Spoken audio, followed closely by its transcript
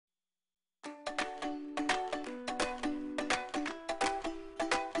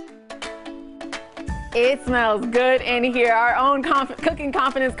It smells good in here. Our own cooking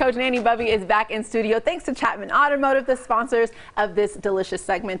confidence coach, Nanny Bubby, is back in studio. Thanks to Chapman Automotive, the sponsors of this delicious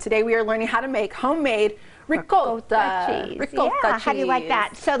segment. Today we are learning how to make homemade ricotta cheese. Ricotta cheese. How do you like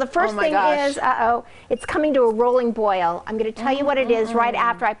that? So the first thing is, it's coming to a rolling boil. I'm going to tell you what it is right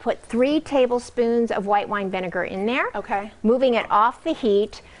after I put 3 tablespoons of white wine vinegar in there. Okay. Moving it off the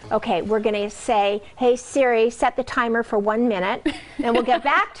heat. Okay, we're going to say, hey Siri, set the timer for 1 minute, and we'll get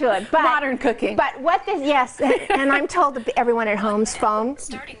back to it. But, modern cooking. But what this, yes, and I'm told that everyone at home's phone.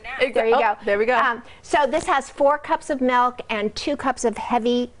 Starting now. There you go. There we go. So this has 4 cups of milk and 2 cups of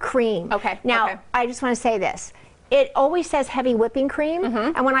heavy cream. Okay. Now, I just want to say this. It always says heavy whipping cream,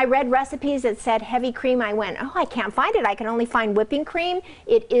 and when I read recipes that said heavy cream, I went, oh, I can't find it. I can only find whipping cream.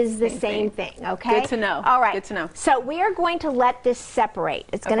 It is the same thing, okay? Good to know. All right. Good to know. So we are going to let this separate.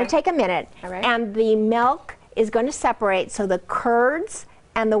 It's going to take a minute, and the milk is going to separate, so the curds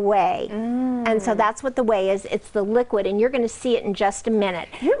and the whey. And so that's what the whey is. It's the liquid, and you're going to see it in just a minute.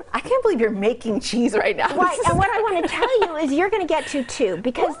 I can't believe you're making cheese right now. Right, and what I want to tell you is you're going to get to too,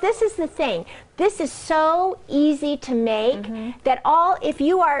 because this is the thing. This is so easy to make that if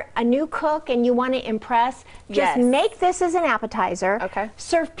you are a new cook and you want to impress, just make this as an appetizer. Okay.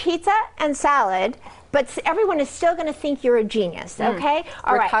 Serve pizza and salad, but everyone is still going to think you're a genius, okay?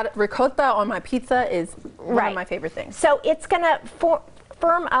 All right. Ricotta on my pizza is one of my favorite things. So it's going to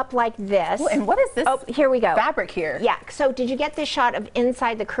firm up like this. Ooh, and what is this? Oh, here we go. Fabric here. Yeah, so did you get this shot of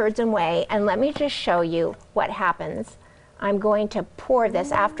inside the curds and whey? And let me just show you what happens. I'm going to pour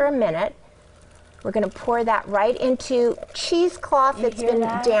this after a minute. We're going to pour that right into cheesecloth that's been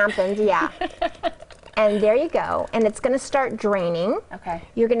dampened. Yeah. And there you go. And it's going to start draining. Okay.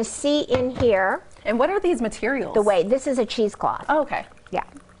 You're going to see in here. And what are these materials? The whey. This is a cheesecloth. Oh, okay. Yeah.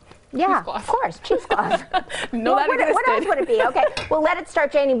 Yeah, of course, cheesecloth. No, well, what else would it be? Okay, we'll let it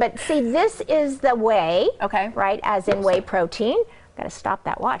start draining, but see, this is the whey, right, as in whey protein. Got to stop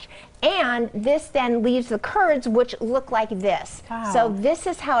that watch. And this then leaves the curds, which look like this. Wow. So this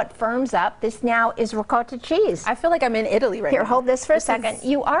is how it firms up. This now is ricotta cheese. I feel like I'm in Italy right now. Here, hold this for a second.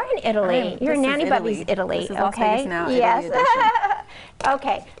 You are in Italy. You're in Nanny Bubby's Italy, okay? Now, yes.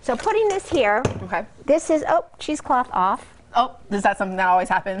 Okay, so putting this here. Okay. This is, cheesecloth off. Oh, is that something that always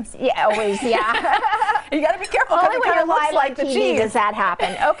happens? Yeah, always, yeah. You got to be careful. Only when you're live like on the TV cheese. does that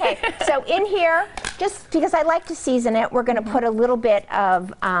happen. Okay, so in here, just because I like to season it, we're going to put a little bit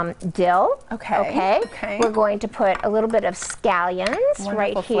of dill. Okay. We're going to put a little bit of scallions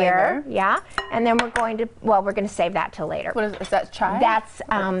right here. Flavor. Yeah, and then we're going to, well, we're going to save that till later. What is that, chive? That's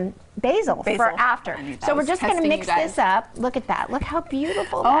basil for after. So we're just going to mix this up. Look at that. Look how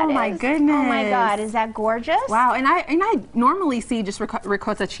beautiful that is. Oh my goodness. Oh my God, is that gorgeous? Wow, and I normally see just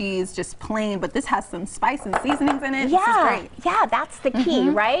ricotta cheese just plain, but this has some spice and seasonings in it. Yeah, this is great. Yeah, that's the key,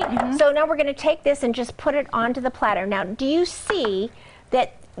 right? So now we're going to take this and just put it onto the platter. Now, do you see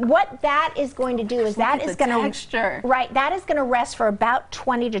that what that is going to do is that is going to that is going to rest for about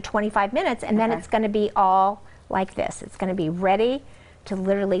 20 to 25 minutes, and then it's going to be all like this. It's going to be ready to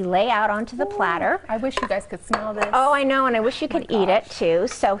literally lay out onto the platter. I wish you guys could smell this. Oh, I know, and I wish you could eat it too.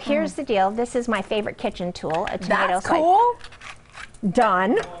 So here's the deal. This is my favorite kitchen tool, a tomato slice. That's cool.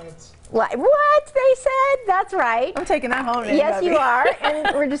 Done. Like, what they said? That's right. I'm taking that home. Yes, you are.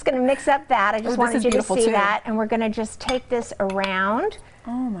 And we're just going to mix up that. I just wanted you to see that. And we're going to just take this around.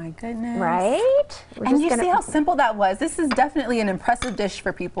 Oh my goodness. Right? And you see how simple that was? This is definitely an impressive dish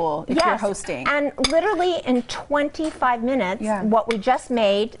for people if you're hosting. And literally in 25 minutes, what we just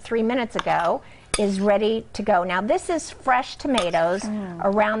made 3 minutes ago is ready to go. Now this is fresh tomatoes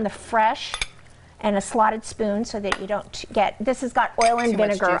around the fresh and a slotted spoon so that you don't get, this has got oil and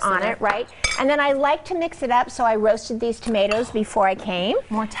vinegar on it, right? And then I like to mix it up, so I roasted these tomatoes before I came.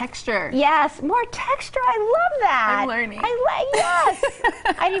 More texture. Yes, more texture. I love that. I'm learning. Yes.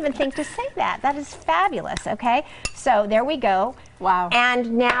 I didn't even think to say that. That is fabulous, okay? So there we go. Wow.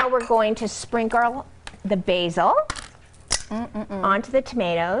 And now we're going to sprinkle the basil onto the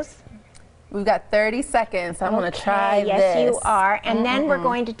tomatoes. We've got 30 seconds. I want to try this. Yes, you are. And then we're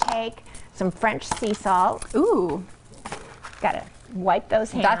going to take some French sea salt. Ooh. Got to wipe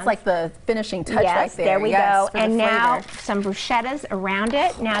those hands. That's like the finishing touch right there. There we go. And now some bruschettas around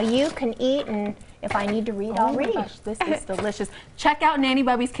it. Now you can eat, and if I need to read, I'll read. Gosh, this is delicious. Check out Nanny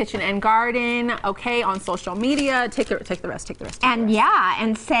Bubby's Kitchen and Garden, on social media. Take the rest. And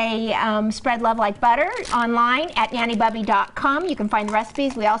and say spread love like butter online at nannybubby.com. You can find the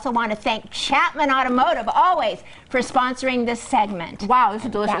recipes. We also want to thank Chapman Automotive always for sponsoring this segment. Wow, this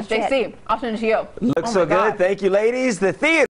is delicious. JC, I'll send it to you. Looks so good. Thank you, ladies. The theater.